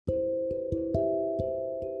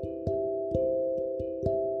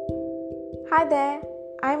Hi there,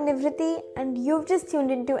 I'm Nivrrithi and you've just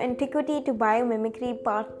tuned into Antiquity to Biomimicry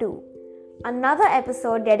Part 2, another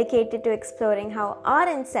episode dedicated to exploring how our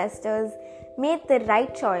ancestors made the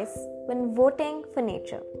right choice when voting for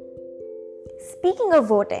nature. Speaking of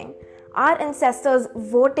voting, our ancestors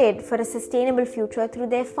voted for a sustainable future through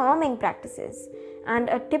their farming practices, and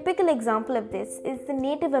a typical example of this is the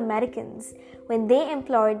Native Americans when they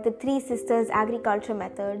employed the Three Sisters agriculture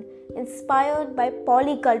method inspired by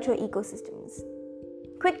polyculture ecosystems.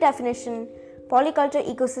 Quick definition: polyculture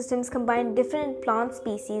ecosystems combine different plant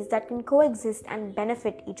species that can coexist and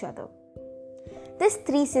benefit each other. This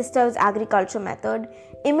Three Sisters agriculture method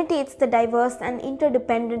imitates the diverse and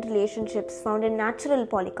interdependent relationships found in natural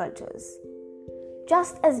polycultures.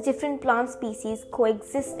 Just as different plant species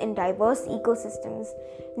coexist in diverse ecosystems,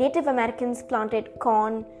 Native Americans planted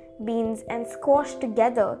corn, beans, and squash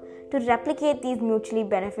together to replicate these mutually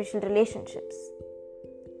beneficial relationships.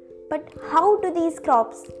 But how do these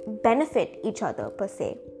crops benefit each other per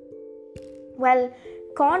se? Well,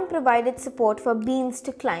 corn provided support for beans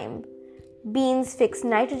to climb, beans fixed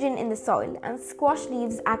nitrogen in the soil, and squash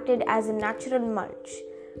leaves acted as a natural mulch,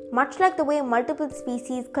 much like the way multiple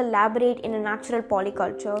species collaborate in a natural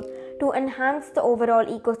polyculture to enhance the overall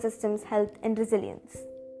ecosystem's health and resilience.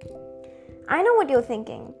 I know what you're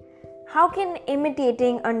thinking. How can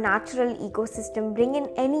imitating a natural ecosystem bring in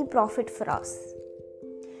any profit for us?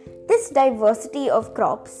 This diversity of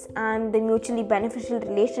crops and the mutually beneficial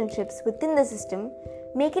relationships within the system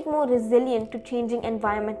make it more resilient to changing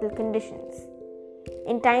environmental conditions.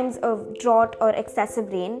 In times of drought or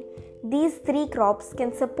excessive rain, these three crops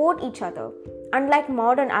can support each other, unlike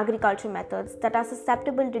modern agriculture methods that are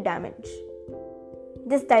susceptible to damage.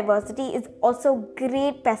 This diversity is also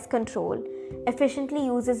great pest control, efficiently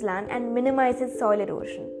uses land, and minimizes soil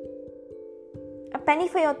erosion. A penny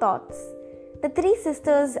for your thoughts. The Three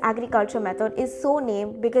Sisters agriculture method is so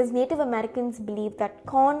named because Native Americans believed that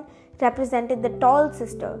corn represented the tall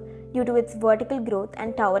sister due to its vertical growth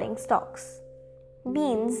and towering stalks.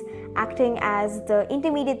 Beans, acting as the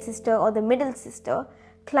intermediate sister or the middle sister,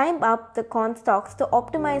 climb up the corn stalks to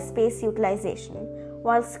optimize space utilization,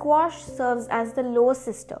 while squash serves as the low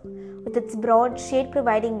sister, with its broad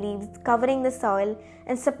shade-providing leaves covering the soil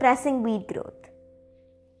and suppressing weed growth.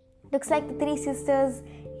 Looks like the Three Sisters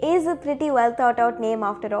is a pretty well thought out name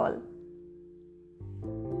after all.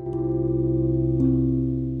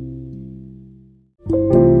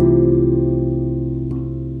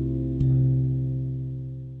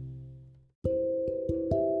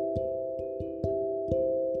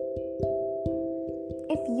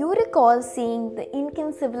 If you recall seeing the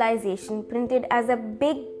Incan civilization printed as a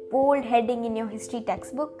big bold heading in your history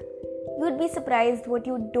textbook, you'd be surprised what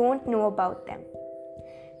you don't know about them.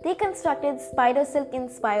 They constructed spider silk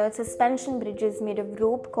inspired suspension bridges made of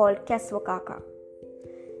rope called keswakaka.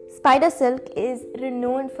 Spider silk is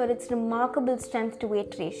renowned for its remarkable strength to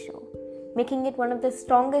weight ratio, making it one of the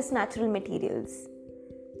strongest natural materials.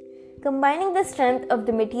 Combining the strength of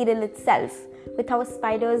the material itself with how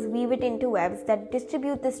spiders weave it into webs that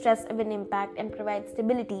distribute the stress of an impact and provide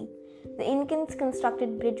stability, the Incans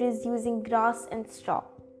constructed bridges using grass and straw.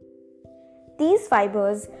 These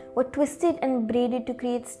fibers were twisted and braided to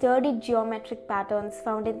create sturdy geometric patterns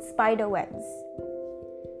found in spider webs.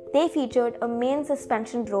 They featured a main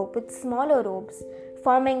suspension rope with smaller ropes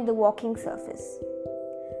forming the walking surface.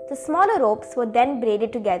 The smaller ropes were then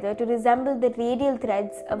braided together to resemble the radial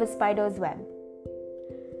threads of a spider's web.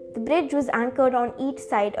 The bridge was anchored on each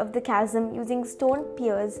side of the chasm using stone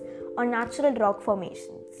piers or natural rock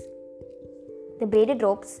formations. The braided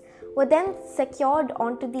ropes were then secured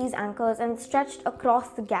onto these anchors and stretched across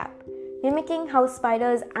the gap, mimicking how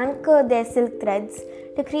spiders anchor their silk threads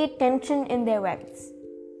to create tension in their webs.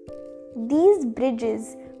 These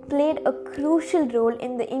bridges played a crucial role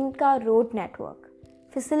in the Inca road network,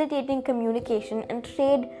 facilitating communication and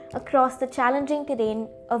trade across the challenging terrain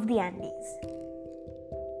of the Andes.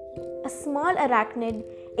 A small arachnid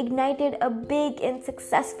ignited a big and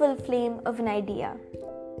successful flame of an idea.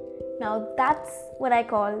 Now that's what I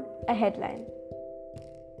call a headline.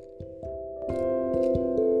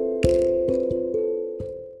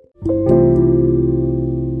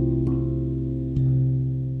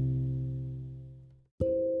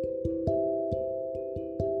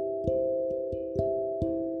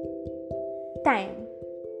 Time.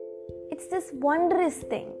 It's this wondrous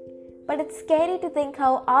thing, but it's scary to think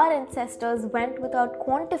how our ancestors went without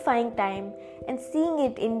quantifying time and seeing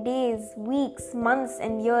it in days, weeks, months,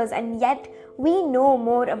 and years, and yet we know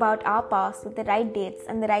more about our past with the right dates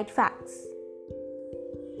and the right facts.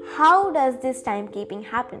 How does this timekeeping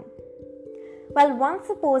happen? while one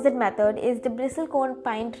supposed method is the bristlecone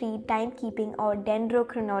pine tree timekeeping or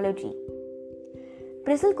dendrochronology.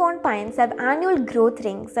 Bristlecone pines have annual growth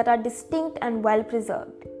rings that are distinct and well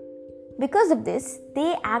preserved. Because of this,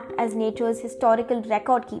 they act as nature's historical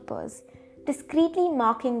record keepers, discreetly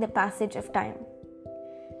marking the passage of time.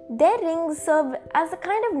 Their rings serve as a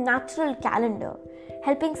kind of natural calendar,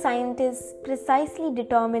 helping scientists precisely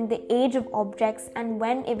determine the age of objects and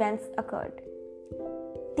when events occurred.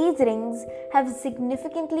 These rings have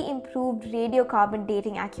significantly improved radiocarbon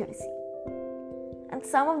dating accuracy. And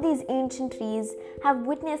some of these ancient trees have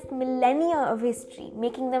witnessed millennia of history,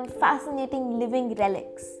 making them fascinating living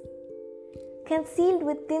relics. Concealed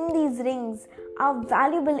within these rings are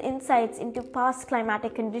valuable insights into past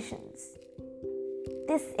climatic conditions.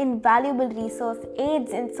 This invaluable resource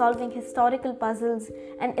aids in solving historical puzzles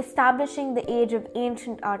and establishing the age of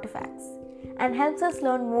ancient artifacts, and helps us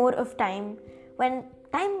learn more of time when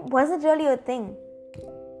time wasn't really a thing.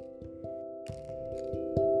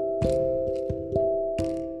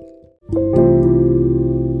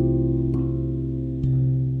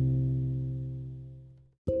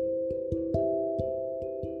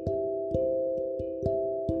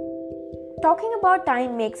 Talking about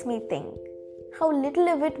time makes me think how little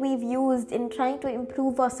of it we've used in trying to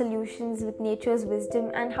improve our solutions with nature's wisdom,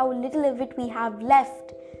 and how little of it we have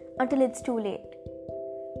left until it's too late.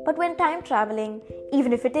 But when time traveling,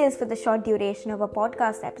 even if it is for the short duration of a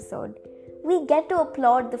podcast episode, we get to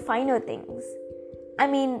applaud the finer things. I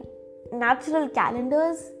mean, natural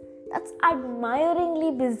calendars? That's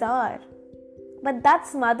admiringly bizarre. But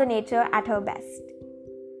that's Mother Nature at her best.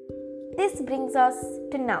 This brings us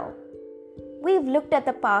to now. We've looked at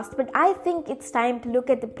the past, but I think it's time to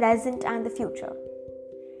look at the present and the future.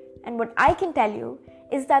 And what I can tell you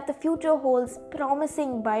is that the future holds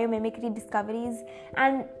promising biomimicry discoveries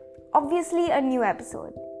and obviously a new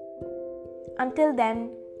episode. Until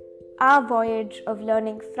then, our voyage of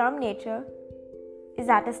learning from nature is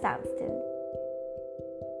at a standstill.